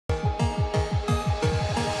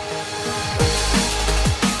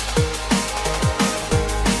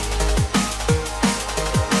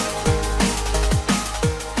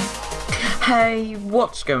Hey,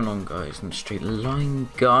 what's going on, guys? I'm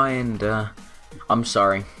TheStraightLineGuy, and I'm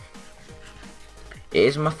sorry. It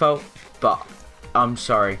is my fault, but I'm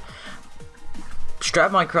sorry. Straight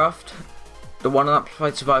out of Minecraft, the one on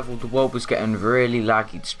Amplified Survival, the world was getting really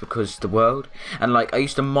laggy just because the world, and like I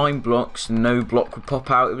used to mine blocks, no block would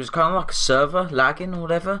pop out. It was kind of like a server lagging or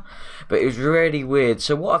whatever, but it was really weird.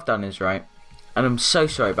 So what I've done is, right, and I'm so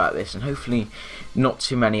sorry about this, and hopefully not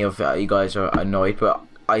too many of you guys are annoyed, but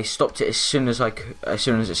I stopped it as soon as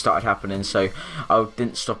it started happening, so I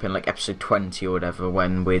didn't stop in like episode 20 or whatever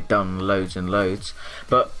when we're done loads and loads.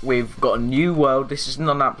 But we've got a new world. This is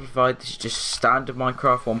not amplified, this is just standard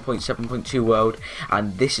Minecraft 1.7.2 world,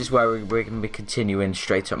 and this is where we're going to be continuing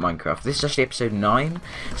straight up Minecraft. This is actually episode 9,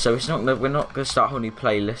 so it's not, we're not going to start a whole new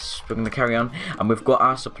playlist. We're going to carry on, and we've got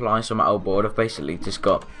our supplies on my old board. I've basically just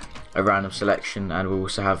got a random selection, and we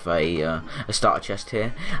also have a starter chest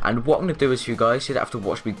here. And what I'm going to do is, for you guys, you don't have to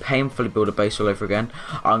watch me painfully build a base all over again.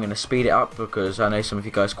 I'm going to speed it up because I know some of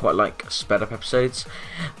you guys quite like sped up episodes,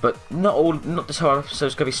 but not this whole episode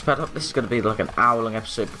is going to be sped up. This is going to be like an hour long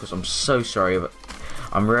episode because I'm so sorry, but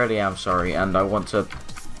I really am sorry, and I want to,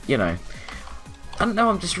 you know, I don't know,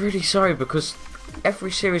 I'm just really sorry because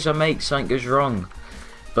every series I make something goes wrong,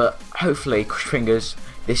 but hopefully, cross fingers,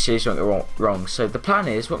 this series won't go wrong. So the plan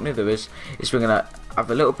is, what we're going to do is we're going to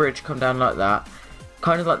have a little bridge come down like that,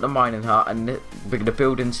 kind of like the mining hut, and we're going to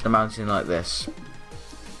build into the mountain like this.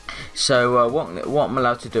 So what I'm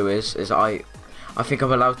allowed to do is I think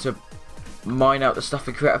I'm allowed to mine out the stuff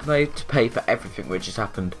in creative mode to pay for everything which has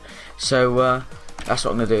happened. So that's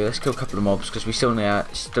what I'm going to do. Let's kill a couple of mobs because we still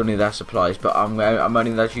need our supplies, but I'm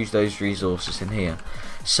only allowed to use those resources in here.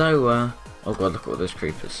 So oh god, look at all those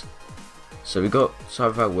creepers. So we got some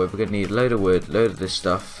of our wood. We're going to need a load of wood, load of this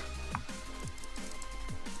stuff,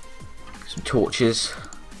 some torches,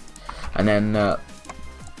 and then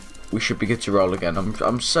we should be good to roll again.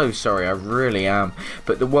 I'm so sorry, I really am.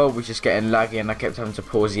 But the world was just getting laggy, and I kept having to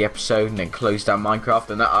pause the episode and then close down Minecraft.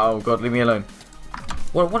 And that, oh god, leave me alone.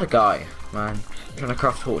 What a guy, man! I'm trying to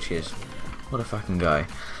craft torches. What a fucking guy.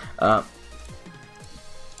 There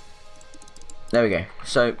we go.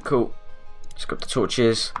 So cool. Just got the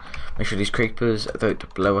torches. Make sure these creepers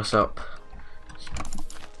don't blow us up.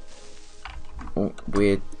 Oh,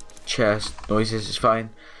 weird chest noises is fine.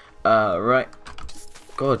 Right.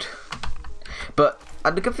 God. But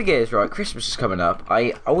the good thing is, right, Christmas is coming up.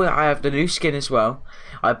 I have the new skin as well.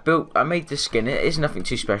 I made this skin. It is nothing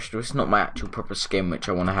too special. It's not my actual proper skin which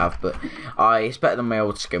I want to have, but it's better than my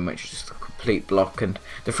old skin, which is just a complete block. And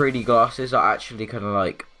the 3D glasses are actually kind of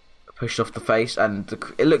like pushed off the face, and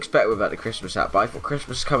it looks better without the Christmas hat. But I thought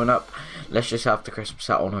Christmas is coming up, let's just have the Christmas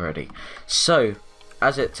hat on already. So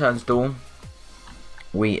as it turns dawn,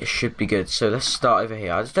 we should be good. So let's start over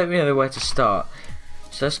here. I just don't really know where to start.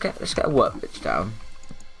 So let's get a workbench down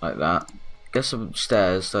like that. Get some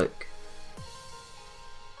stairs like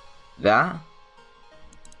that.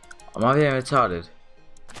 Am I being retarded?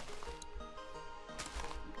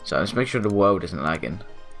 So let's make sure the world isn't lagging.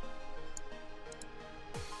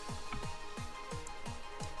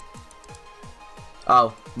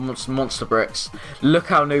 Oh, monster bricks. Look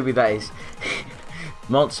how newbie that is.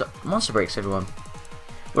 monster bricks, everyone.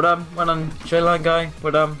 Well done, TheStraightLineGuy.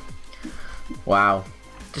 Well done. Wow.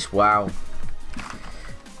 Just wow.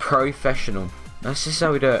 Professional. That's just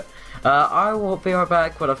how we do it. I will be right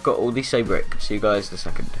back when I've got all these same bricks. See you guys in a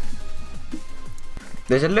second.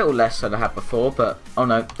 There's a little less than I had before, but oh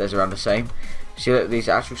no, there's around the same. See these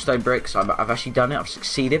actual stone bricks? I've actually done it. I've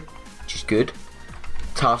succeeded, which is good.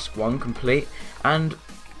 Task 1 complete. And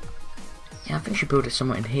yeah, I think we should build it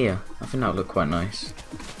somewhere in here. I think that would look quite nice.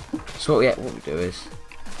 So what we do is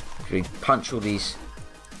we punch all this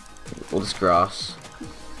grass,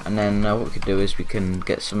 and then what we could do is we can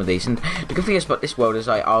get some of these. And the good thing is about this world is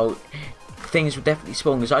things will definitely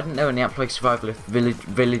spawn, because I didn't know in the Amplified Survival if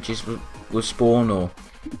villages will spawn or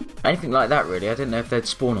anything like that. Really, I didn't know if they'd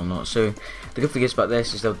spawn or not. So the good thing is about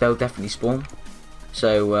this is they'll definitely spawn.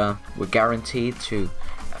 So we're guaranteed to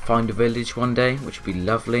find a village one day, which would be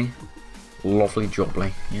lovely. Lovely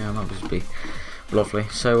jobbly. Yeah, that would be lovely.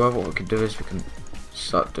 So what we can do is we can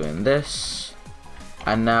start doing this.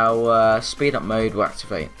 And now speed up mode will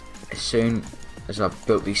activate as soon as I've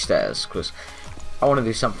built these stairs, because I want to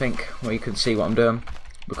do something where you can see what I'm doing,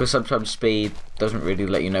 because sometimes speed doesn't really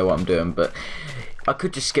let you know what I'm doing. But I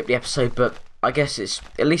could just skip the episode, but I guess it's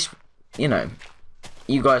at least, you know,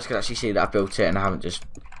 you guys can actually see that I built it and I haven't just,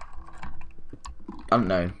 I don't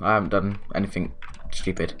know, I haven't done anything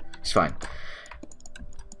stupid. It's fine.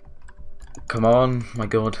 Come on, my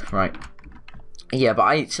god. Right. Yeah, but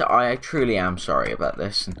I truly am sorry about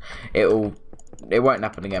this, and it'll it won't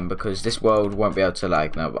happen again because this world won't be able to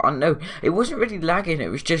lag now. But I know it wasn't really lagging. It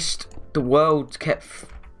was just the world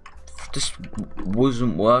just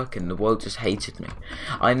wasn't working. The world just hated me.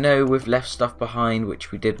 I know we've left stuff behind,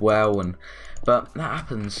 which we did well, but that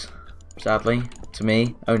happens, sadly, to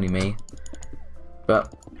me, only me.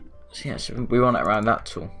 But so yeah, so we want it around that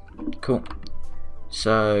tool. Cool.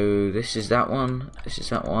 So this is that one. This is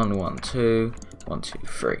that one. 1, 2, 1, 2,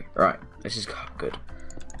 3. Right. This is good.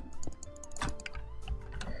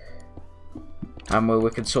 And we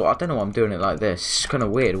can sort. I don't know why I'm doing it like this. It's kind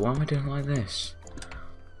of weird. Why am I doing it like this?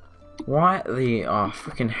 Why the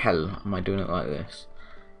freaking hell am I doing it like this?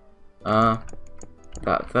 That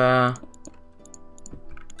there.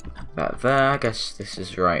 That there. I guess this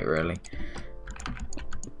is right, really.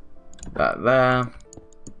 That there.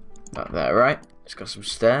 That there, right? It's got some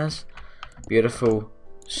stairs. Beautiful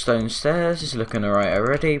stone stairs. It's looking alright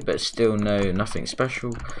already, but still nothing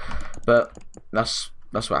special. But that's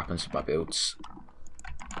what happens to my builds.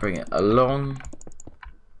 Bring it along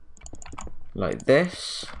like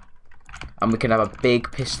this, and we can have a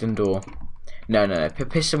big piston door. No.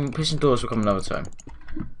 Piston doors will come another time.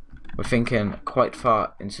 We're thinking quite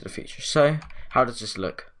far into the future. So, how does this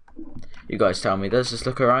look? You guys tell me. Does this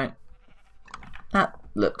look alright? That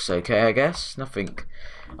looks okay, I guess. Nothing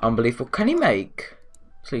unbelievable. Can you make?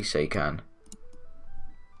 Please say you can.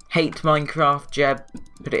 Hate Minecraft, Jeb.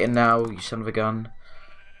 Put it in now, you son of a gun.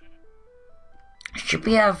 Should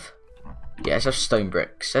we have? Yeah, let's have stone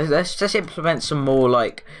bricks. Let's just implement some more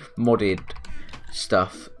like modded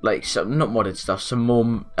stuff, like some not modded stuff, some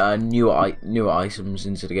more newer items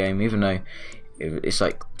into the game. Even though it's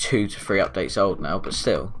like 2 to 3 updates old now, but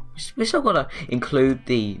still, we still gotta include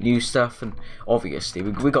the new stuff. And obviously,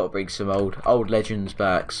 we gotta bring some old legends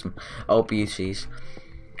back, some old beauties.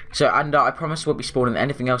 So, and I promise we'll be spawning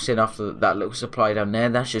anything else in after that little supply down there.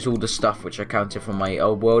 That's just all the stuff which I counted from my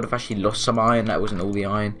old world. I've actually lost some iron. That wasn't all the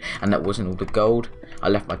iron, and that wasn't all the gold. I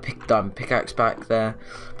left my diamond pickaxe back there,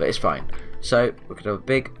 but it's fine. So, we could have a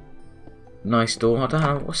big, nice door. I don't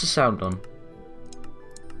know, what's the sound on?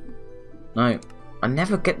 No, I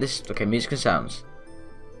never get this. Okay, music and sounds.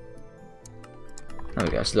 There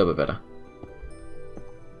we go, it's a little bit better.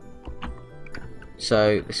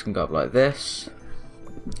 So, this can go up like this.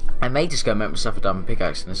 I may just go make myself a diamond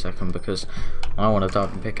pickaxe in a second because I want a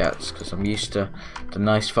diamond pickaxe because I'm used to the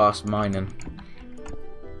nice fast mining.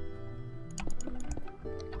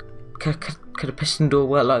 Could a piston door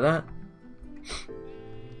work like that?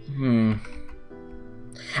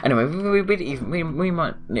 Anyway, we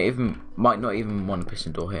might not even want a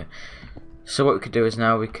piston door here. So what we could do is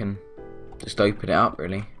now we can just open it up,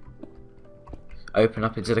 really. Open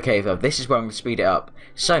up into the cave. This is where I'm going to speed it up.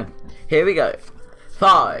 So here we go.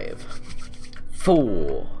 5,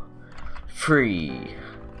 4, 3,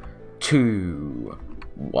 2,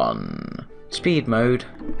 1. Speed mode.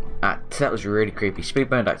 That was really creepy. Speed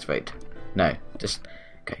mode activate. No, just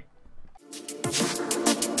okay.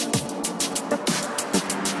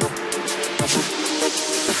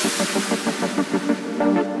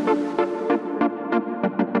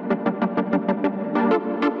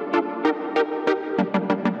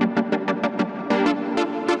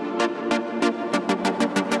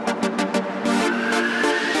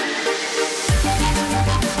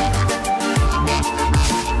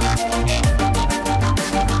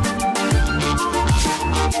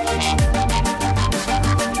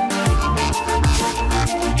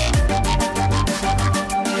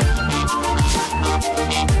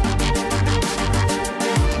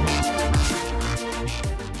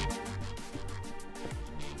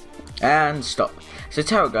 And stop. So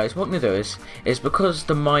tell it, guys, what I'm going to do is because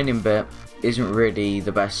the mining bit isn't really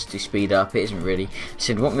the best to speed up, it isn't really,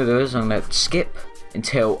 so what I'm going to do is I'm going to skip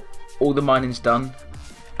until all the mining's done,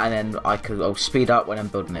 and then I'll speed up when I'm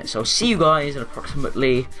building it. So I'll see you guys in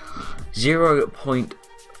approximately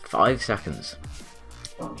 0.5 seconds.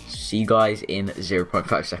 See you guys in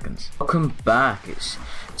 0.5 seconds. Welcome back. It's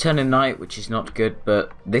turning night, which is not good,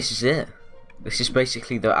 but this is it. This is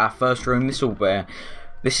basically our first room. This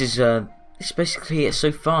is basically it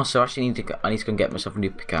so far. So I actually need to go and get myself a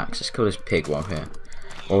new pickaxe. Let's kill this pig while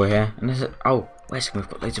we're here. And there's we've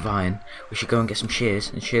got loads of iron. We should go and get some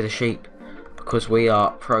shears and shear the sheep because we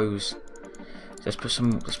are pros. So let's put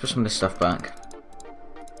some of this stuff back.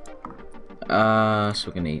 So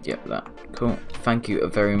we're gonna need that. Cool. Thank you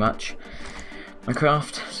very much.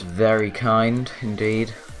 Minecraft is very kind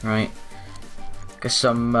indeed. Right. Get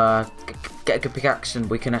some. Get a good pickaxe and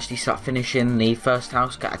we can actually start finishing the first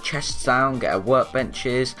house, get our chests down, get our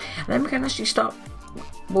workbenches, and then we can actually start.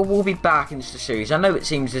 We'll be back into the series. I know it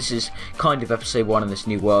seems this is kind of episode 1 in this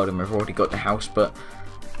new world and we've already got the house, but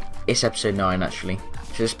It's episode 9 actually.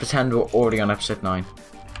 So just pretend we're already on episode 9.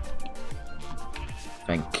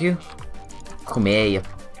 Thank you. Come here, you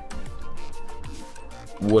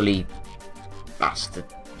woolly bastard.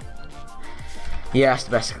 Yeah, that's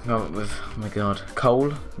the best I can come up with. Oh my god.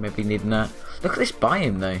 Coal? Maybe needing that. Look at this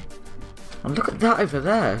biome though. And look at that over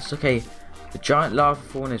there. It's okay. The giant lava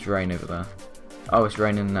fall and there's rain over there. Oh, it's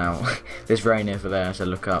raining now. There's rain over there as I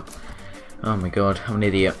look up. Oh my god, I'm an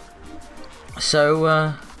idiot.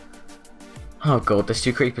 So, oh god, there's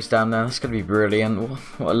 2 creepers down there. That's gonna be brilliant.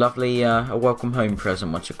 What a lovely, a welcome home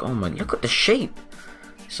present. Oh my, look at the sheep.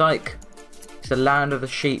 It's like, it's the land of the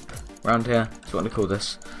sheep around here. That's what I call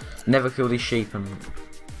this. Never kill these sheep, and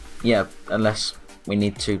yeah, unless we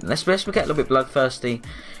need to. Unless we get a little bit bloodthirsty.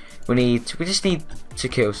 We just need to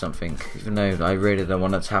kill something, even though I really don't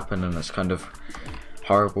want it to happen, and it's kind of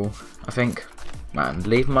horrible, I think. Man,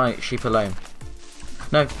 leave my sheep alone.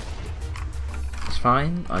 No. It's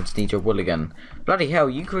fine, I just need your wool again. Bloody hell,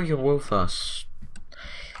 you grew your wool first.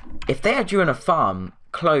 If they had you in a farm,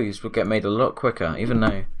 clothes would get made a lot quicker, even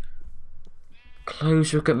though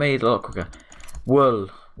clothes would get made a lot quicker. Wool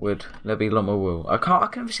would, there'd be a lot more wool. I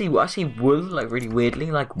can see wool like really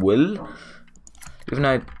weirdly, like wool. Even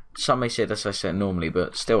though some may say this I say it normally,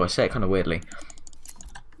 but still I say it kind of weirdly.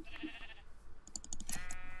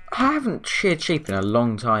 I haven't sheared sheep in a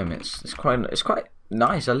long time. It's quite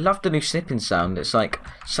nice. I love the new snipping sound. It's like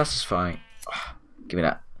satisfying. Oh, give me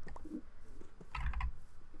that.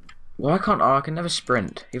 Why can't I can never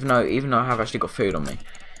sprint, even though I have actually got food on me.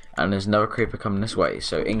 And there's another creeper coming this way,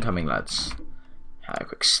 so incoming lads. Have a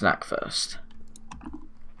quick snack first.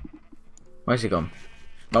 Where's he gone?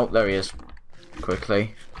 Oh, there he is.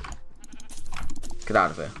 Quickly. Get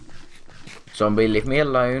out of here. Zombie, leave me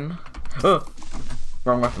alone. Oh!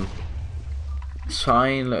 Wrong weapon. It's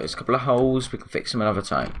fine, look, there's a couple of holes, we can fix them another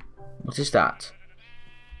time. What is that?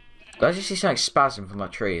 Did I just see something spasm from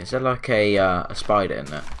that tree? Is there like a spider in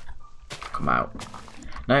there? Come out.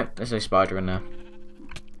 No, there's no spider in there.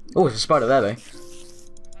 Oh, there's a spider there though.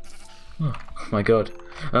 Oh my god.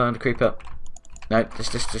 The creeper. No,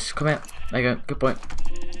 just come here. There you go, good point.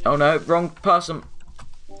 Oh no, wrong person.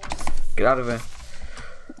 Get out of here.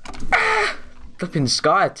 Ah! Flipping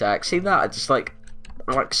sky attack. See that? I just like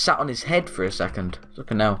sat on his head for a second.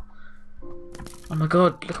 Look at now. Oh my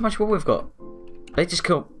god, look how much wool we've got. They just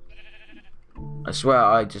killed. I swear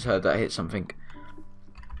I just heard that hit something.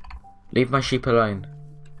 Leave my sheep alone.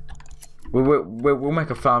 We'll make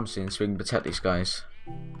a farm soon so we can protect these guys.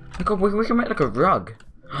 Oh my god, we can make like a rug.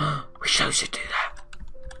 We should do that.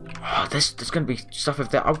 Oh, there's gonna be stuff over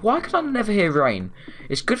there. Why could I never hear rain?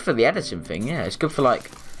 It's good for the editing thing, yeah. It's good for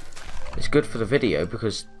it's good for the video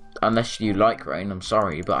because unless you like rain, I'm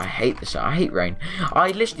sorry, but I hate this. I hate rain. I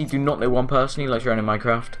literally do not know one person who likes rain in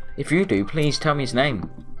Minecraft. If you do, please tell me his name.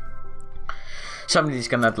 Somebody's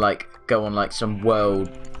gonna go on some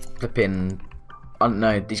world flipping. I don't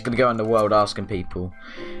know. He's gonna go around the world asking people,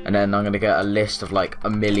 and then I'm gonna get a list of like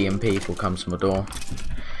 1 million people come to my door,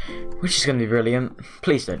 which is gonna be brilliant.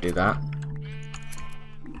 Please don't do that.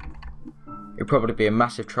 It'll probably be a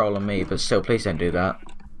massive troll on me, but still, please don't do that.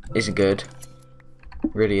 Isn't good.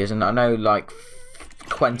 Really isn't. I know like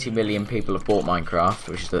 20 million people have bought Minecraft,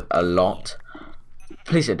 which is a lot.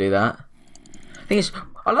 Please don't do that. Thing is,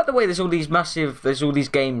 I like the way there's all these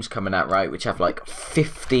games coming out, right, which have like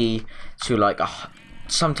 50 to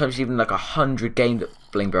sometimes even like 100 game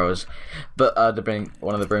Bling Bros. But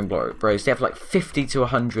one of the Bling Bros, they have like 50 to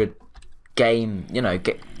 100 game,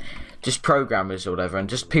 just programmers or whatever, and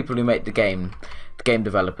just people who make the game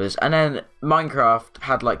developers. And then Minecraft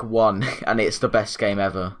had like one, and it's the best game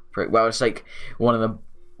ever. Well, it's like one of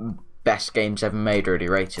the best games ever made, already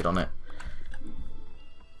rated on it.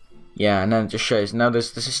 Yeah, and then it just shows now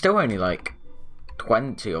there's still only like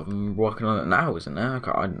 20 of them working on it now, isn't there?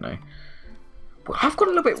 I don't know. But I've got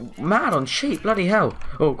a little bit mad on sheep, bloody hell.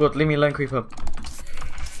 Oh god, leave me alone, creeper.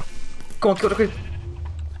 Go on, kill the creeper.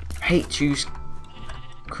 Hate you,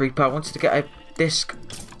 creeper. I wanted to get a disc.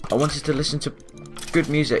 I wanted to listen to good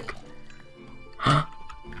music.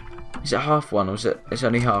 Is it half one or is it? It's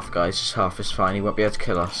only half, guys. Just half is fine. He won't be able to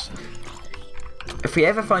kill us. If we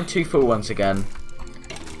ever find 2 full ones again.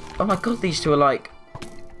 Oh my god, these two are like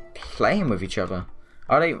playing with each other.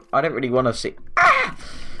 I don't really want to see. Ah!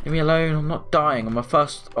 Leave me alone. I'm not dying. I'm my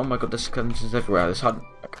first. Oh my god, there's skeletons everywhere. This hard.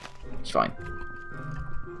 Okay, it's fine.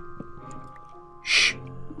 Shh.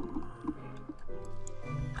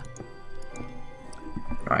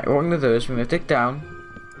 Right, what I'm gonna do is we're gonna dig down.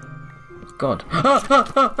 God.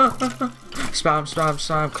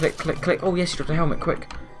 Spam. Click. Oh yes, you dropped a helmet.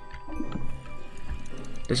 Quick.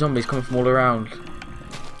 There's zombies coming from all around.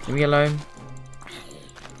 Leave me alone.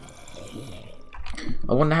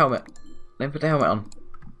 I want the helmet. Let me put the helmet on.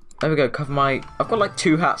 There we go. Cover my... I've got like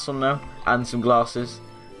 2 hats on now. And some glasses.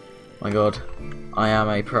 My god. I am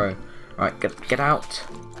a pro. Right, get out.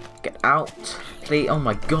 Get out. Please. Oh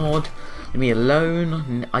my god. Leave me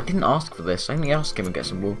alone. I didn't ask for this. I only asked him to get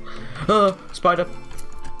some wool. Spider.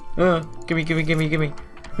 Gimme. Kill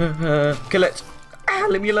it.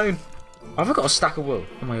 Leave me alone. Have I got a stack of wool?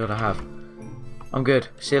 Oh my god, I have. I'm good.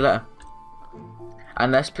 See you later.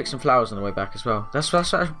 And let's pick some flowers on the way back as well. That's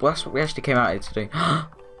what we actually came out here to do. Oh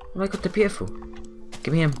my god, they're beautiful.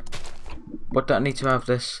 Give me him. What do I need to have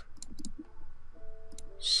this?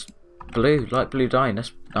 Blue, light blue dye.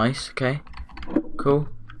 That's nice. Okay, cool.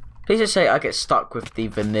 Please just say I get stuck with the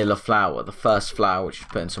vanilla flower, the first flower which was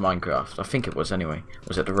put into Minecraft. I think it was anyway.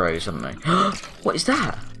 Was it the rose? I don't know. What is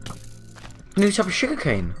that? A new type of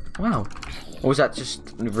sugarcane. Wow. Or was that just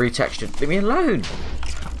retextured? Leave me alone.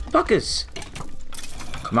 Buggers.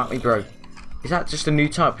 Come at me, bro. Is that just a new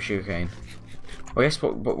type of sugarcane? Well, I guess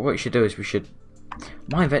what we should do is we should...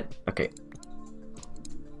 Okay.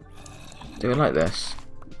 Do it like this.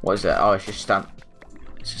 What is that? Oh, it's just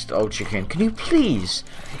It's just old sugarcane. Can you please?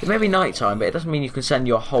 It may be night time, but it doesn't mean you can send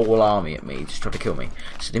your whole army at me. Just try to kill me.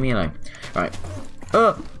 So leave me alone. Right.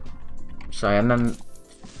 So, and then...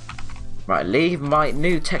 Right, leave my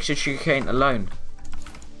new textured sugarcane alone.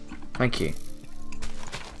 Thank you.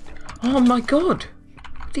 Oh my god!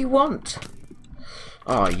 What do you want?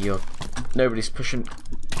 Oh, you're... Nobody's pushing...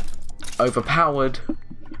 Overpowered.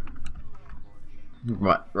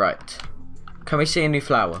 Right. Can we see a new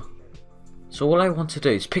flower? So all I want to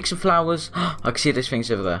do is pick some flowers. I can see those things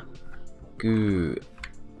over there. Good.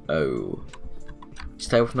 Oh.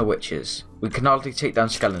 Stay away from the witches. We can hardly take down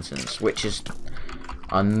skeletons. Witches...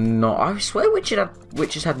 are not... I swear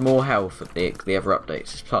witches had more health at the other updates.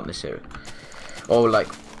 Let's plant this here. Or like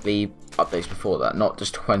the updates before that. Not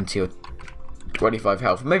just 20 or 25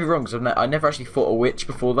 health. Maybe wrong because I never actually fought a witch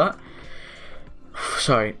before that.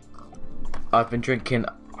 Sorry. I've been drinking...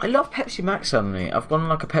 I love Pepsi Max suddenly. I've gone on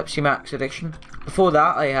like a Pepsi Max addiction. Before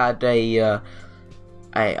that I had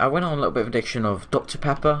I went on a little bit of addiction of Dr.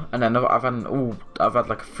 Pepper. And then I've had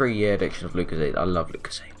like a 3-year addiction of Lucozade. I love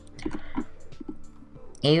Lucozade.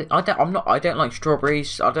 I don't like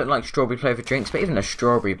strawberries. I don't like strawberry flavoured drinks, but even a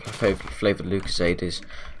strawberry flavoured Lucozade is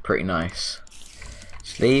pretty nice.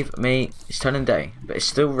 Just leave me. It's turning day, but it's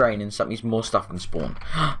still raining, so that means more stuff can spawn.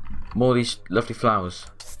 More of these lovely flowers.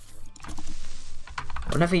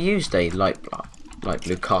 I've never used a light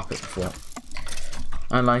blue carpet before.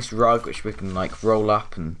 A nice rug which we can like roll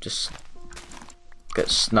up and just get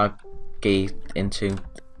snuggy into.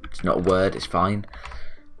 It's not a word. It's fine.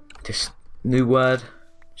 Just new word.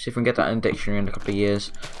 See if we can get that in the dictionary in a couple of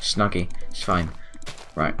years. Snuggy. It's fine.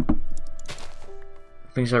 Right.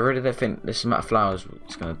 Things I really don't think this amount of flowers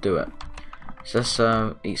is going to do it. So let's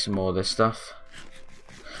eat some more of this stuff.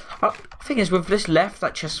 The thing is, we've just left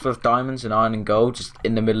that chest full of diamonds and iron and gold just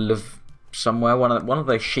in the middle of somewhere. One of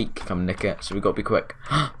those sheep can come nick it, so we've got to be quick.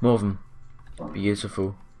 More of them.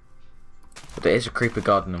 Beautiful. But there is a creeper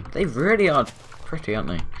guarding them. They really are pretty, aren't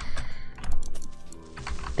they?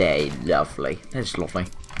 They're lovely. They're just lovely.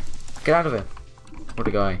 Get out of here. What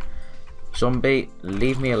a guy. Zombie,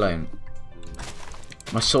 leave me alone.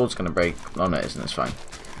 My sword's gonna break. Oh no, it isn't. It's fine.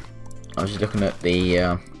 I was just looking at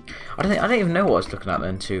the. I don't even know what I was looking at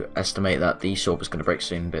then to estimate that the sword was gonna break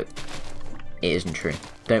soon, but it isn't true.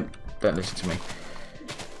 Don't listen to me.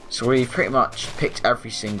 So we've pretty much picked every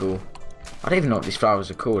single. I don't even know what these flowers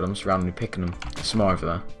are called. I'm just randomly picking them. There's some more over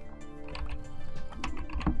there.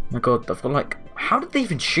 Oh my god, I've got like. How did they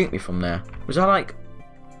even shoot me from there? Was I like...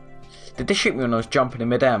 Did they shoot me when I was jumping in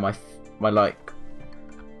midair? My like...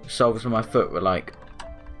 soles of my foot were like...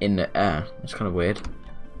 in the air. That's kind of weird.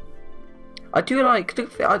 I do like...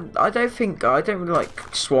 I don't really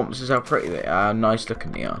like swamps as how pretty they are. How nice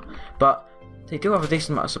looking they are. But they do have a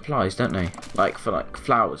decent amount of supplies, don't they? Like for like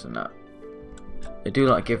flowers and that. They do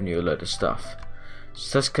like giving you a load of stuff.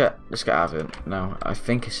 So let's get out of it now. I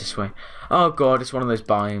think it's this way. Oh god, it's one of those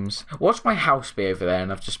biomes. Watch my house be over there,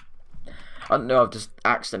 and I don't know, I've just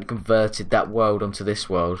accidentally converted that world onto this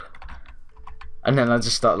world, and then I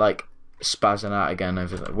just start like spazzing out again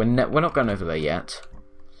over there. We're not going over there yet.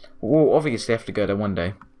 We'll obviously have to go there one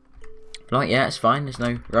day. But not yet. It's fine. There's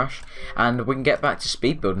no rush, and we can get back to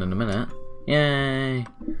speed building in a minute. Yay!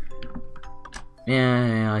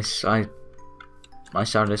 Yeah, I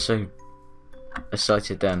sounded so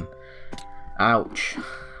excited then. Ouch.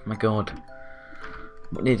 My god.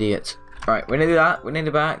 What an idiot. Right, we're nearly that. We're nearly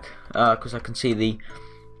back. Because I can see the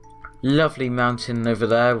lovely mountain over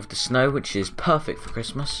there with the snow, which is perfect for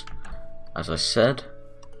Christmas. As I said.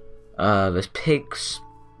 There's pigs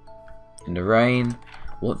in the rain.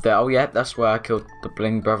 What the? Oh yeah, that's where I killed the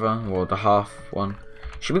bling brother, or the half one.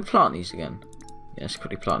 Should we plant these again? Yeah, let's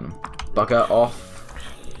quickly plant them. Bugger off.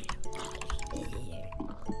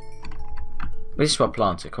 This is what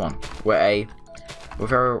planted. Come on.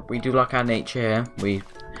 We do like our nature here.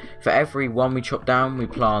 For every one we chop down, we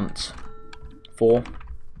plant 4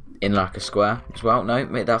 in like a square as well. No,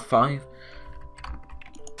 make that 5.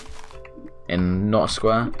 In not a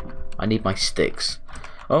square. I need my sticks.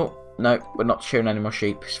 Oh no, we're not shearing any more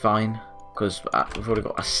sheep. It's fine because we've already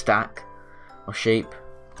got a stack of sheep.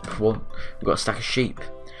 Well, we've got a stack of sheep.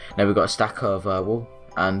 Now we've got a stack of wool,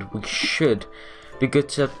 and we should be good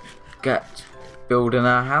to get building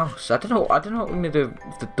our house. I don't know what we're gonna do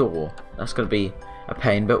with the door. That's gonna be a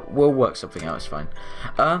pain, but we'll work something out. It's fine.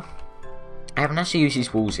 I haven't actually used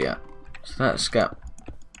these walls yet, so let's get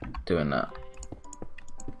doing that.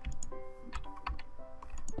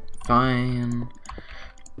 Fine.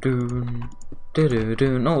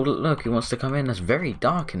 No, look, he wants to come in. That's very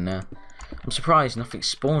dark in there. I'm surprised nothing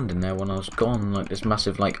spawned in there when I was gone. Like this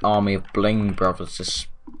massive army of bling brothers just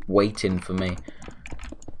waiting for me.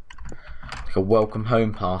 Like a welcome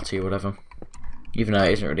home party or whatever. Even though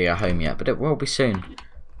it isn't really a home yet, but it will be soon.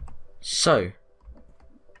 So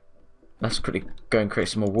let's quickly go and create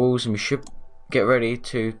some more walls, and we should get ready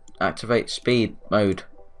to activate speed mode.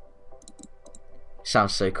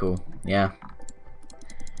 Sounds so cool. Yeah.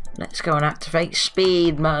 Let's go and activate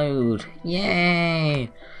speed mode.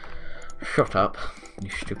 Yay! Shut up, you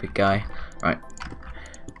stupid guy. Right.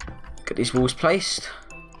 Get these walls placed.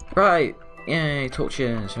 Right. Yay,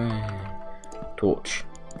 torches. Right. Torch.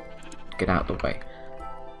 Get out of the way.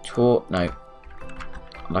 No.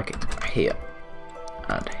 I like it here.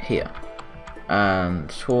 And here. And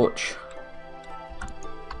torch.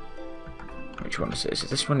 Which one is this? Is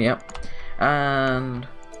this one? Yep. And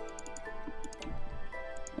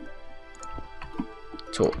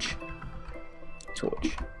torch.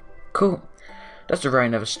 Cool. Does the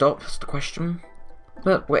rain ever stop? That's the question.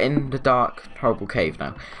 But we're in the dark, horrible cave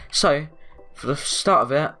now. So, for the start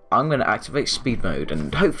of it, I'm going to activate speed mode,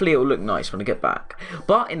 and hopefully it will look nice when I get back.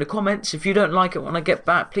 But in the comments, if you don't like it when I get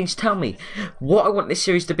back, please tell me. What I want this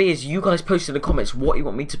series to be is you guys post in the comments what you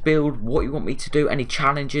want me to build, what you want me to do, any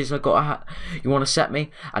challenges you want to set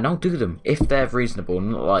me, and I'll do them if they're reasonable,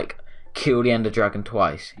 not like kill the Ender Dragon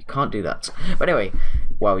twice. You can't do that. But anyway,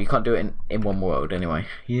 well, you can't do it in one world anyway.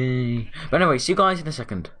 Yay. But anyway, see you guys in a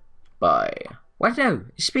second. Bye. Well, no,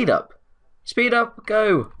 speed up. Speed up,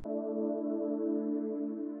 go.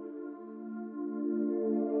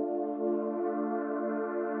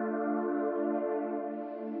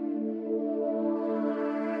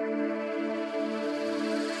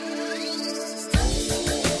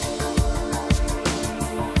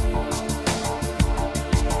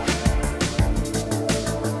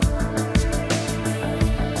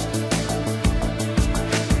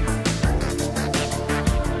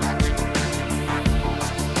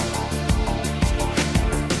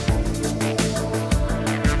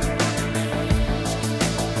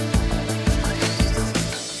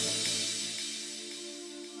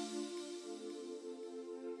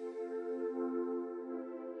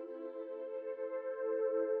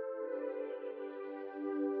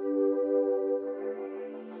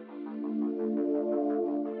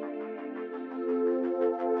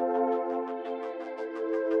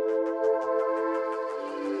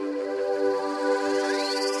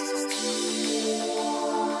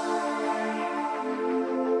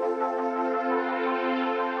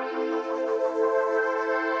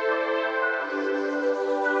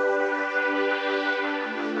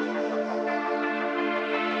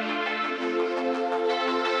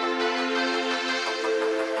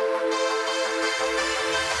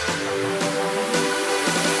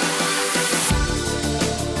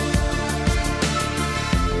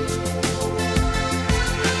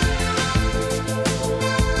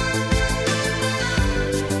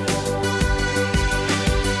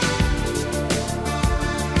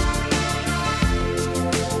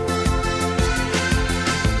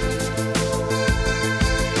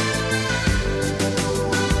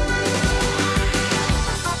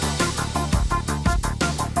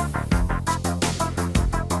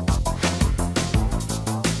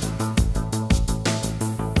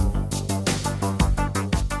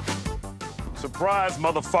 Surprise,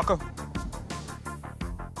 motherfucker.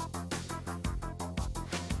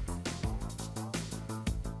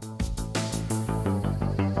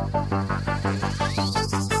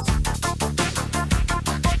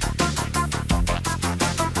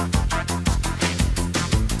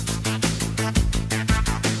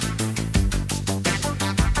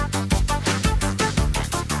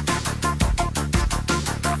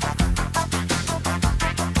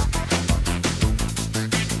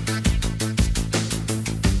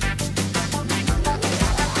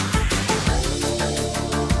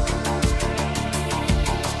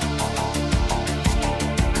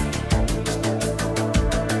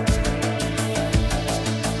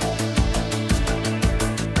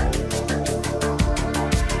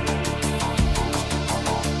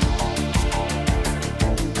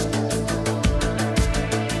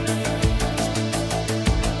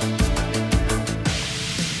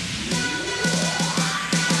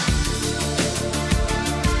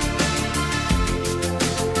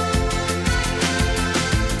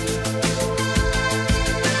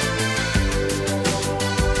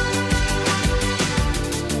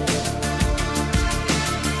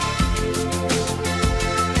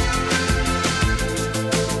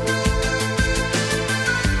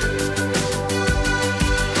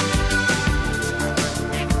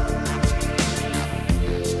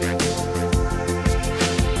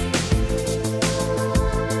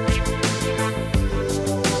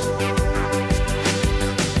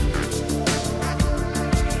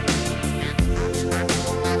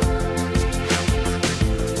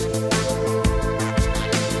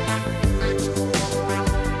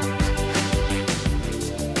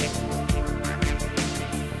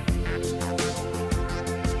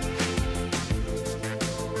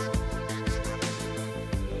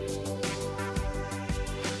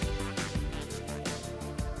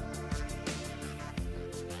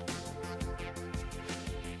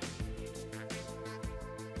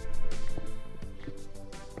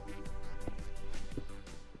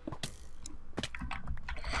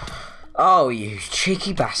 Oh, you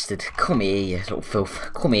cheeky bastard. Come here, you little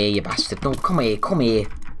filth. Come here, you bastard. No, come here, come here.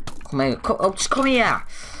 Come here. Oh, just come here.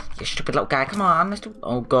 You stupid little guy. Come on.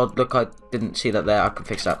 Oh, God. Look, I didn't see that there. I can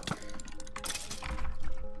fix that.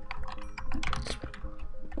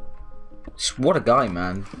 What a guy,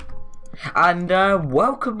 man. And,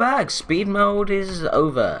 welcome back. Speed mode is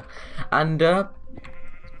over. And,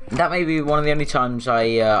 that may be one of the only times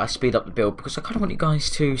I speed up the build, because I kind of want you guys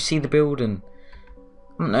to see the build and,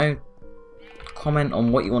 I don't know, comment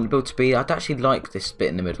on what you want the build to be. I'd actually like this bit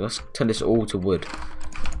in the middle. Let's turn this all to wood.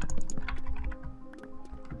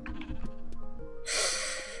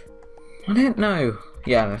 I don't know.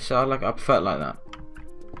 Yeah, so I prefer it like that.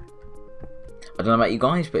 I don't know about you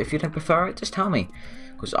guys, but if you don't prefer it, just tell me,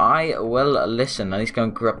 because I will listen. I need to go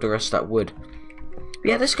and grab the rest of that wood. But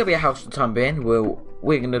yeah, this is gonna be a house for the time being.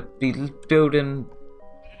 We're gonna be building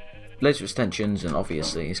loads of extensions, and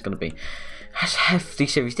obviously it's gonna be a hefty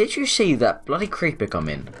series. Did you see that bloody creeper come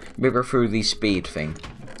in? River through the speed thing.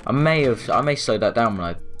 I may slow that down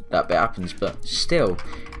when that bit happens, but still.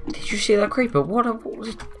 Did you see that creeper? What was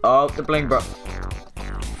it? Oh, the bling bro.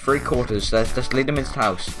 3/4. Let's lead him into the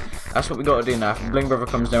house. That's what we got to do now. If the bling brother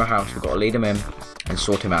comes near our house, we've got to lead him in and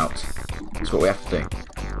sort him out. That's what we have to do.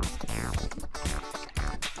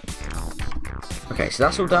 Okay, so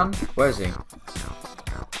that's all done. Where is he?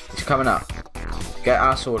 He's coming up. Get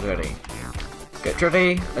our sword ready. Get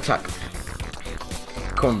ready. Attack.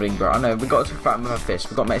 Come on, bling bro. I know, we've got to fight him with our fist.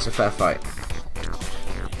 We've got to make this a fair fight.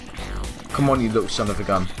 Come on, you little son of a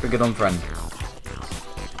gun. Bring it on, friend.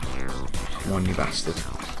 Come on, you bastard.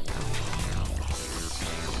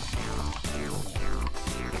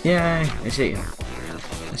 Yay, I see him.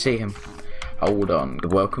 I see him. Hold on.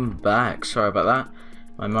 Welcome back. Sorry about that.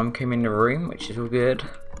 My mum came in the room, which is all good.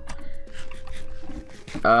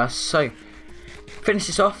 So, finish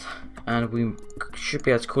this off, and we should be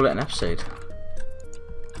able to call it an episode.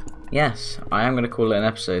 Yes, I am going to call it an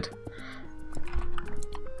episode.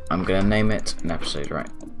 I'm going to name it an episode, right?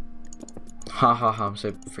 Ha ha ha, I'm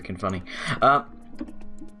so freaking funny.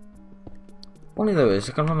 One of those,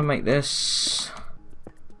 I'm going to make this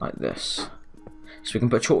like this, so we can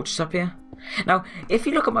put torches up here. Now, if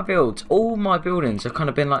you look at my builds, all my buildings have kind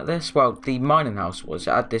of been like this. Well, the mining house was,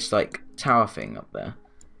 it had this like tower thing up there.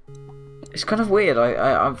 It's kind of weird.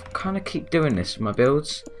 I've kind of keep doing this with my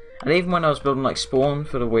builds, and even when I was building like spawn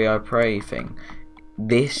for the We I Pray thing,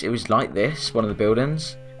 it was like this. One of the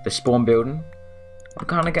buildings, the spawn building. I'm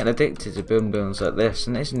kind of getting addicted to building buildings like this,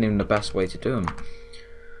 and it isn't even the best way to do them.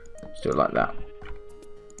 Let's do it like that.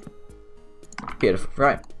 Beautiful,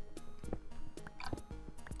 right.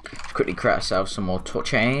 Let's quickly create ourselves some more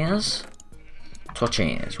torches.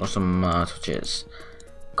 Torches, want some torches.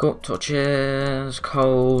 Cool, torches,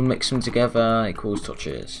 coal, mix them together equals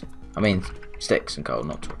torches. I mean, sticks and coal,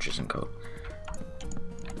 not torches and coal.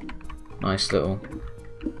 Nice little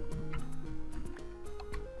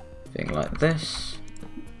thing like this.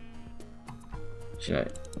 You know,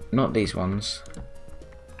 not these ones.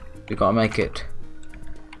 We've got to make it.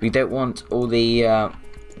 We don't want all the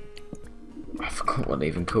I forgot what they're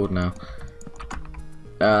even called now.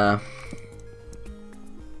 I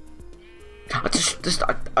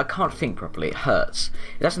can't think properly. It hurts.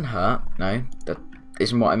 It doesn't hurt. No, that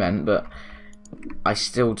isn't what I meant. But I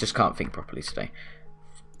still just can't think properly today.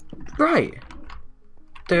 Right.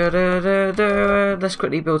 Let's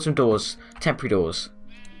quickly build some doors. Temporary doors.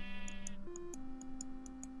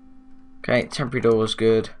 Okay, temporary doors,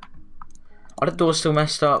 good. Are the doors still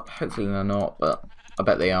messed up? Hopefully they're not, but I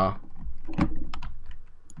bet they are.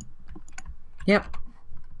 Yep.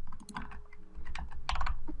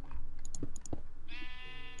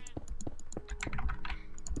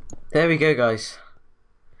 There we go, guys.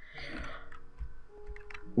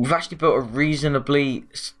 We've actually built a reasonably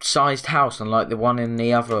sized house, unlike the one in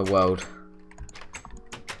the other world.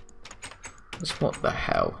 What the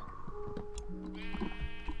hell?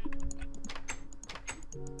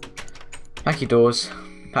 Thank you, doors.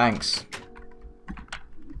 Thanks.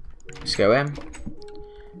 Let's go in.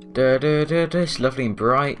 It's lovely and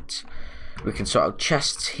bright. We can sort out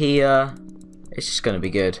chests here. It's just going to be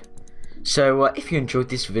good. So, if you enjoyed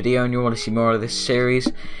this video and you want to see more of this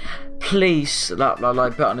series, please slap that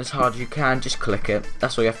like button as hard as you can. Just click it.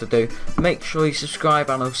 That's all you have to do. Make sure you subscribe,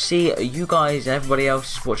 and I'll see you guys and everybody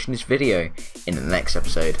else watching this video in the next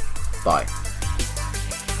episode. Bye.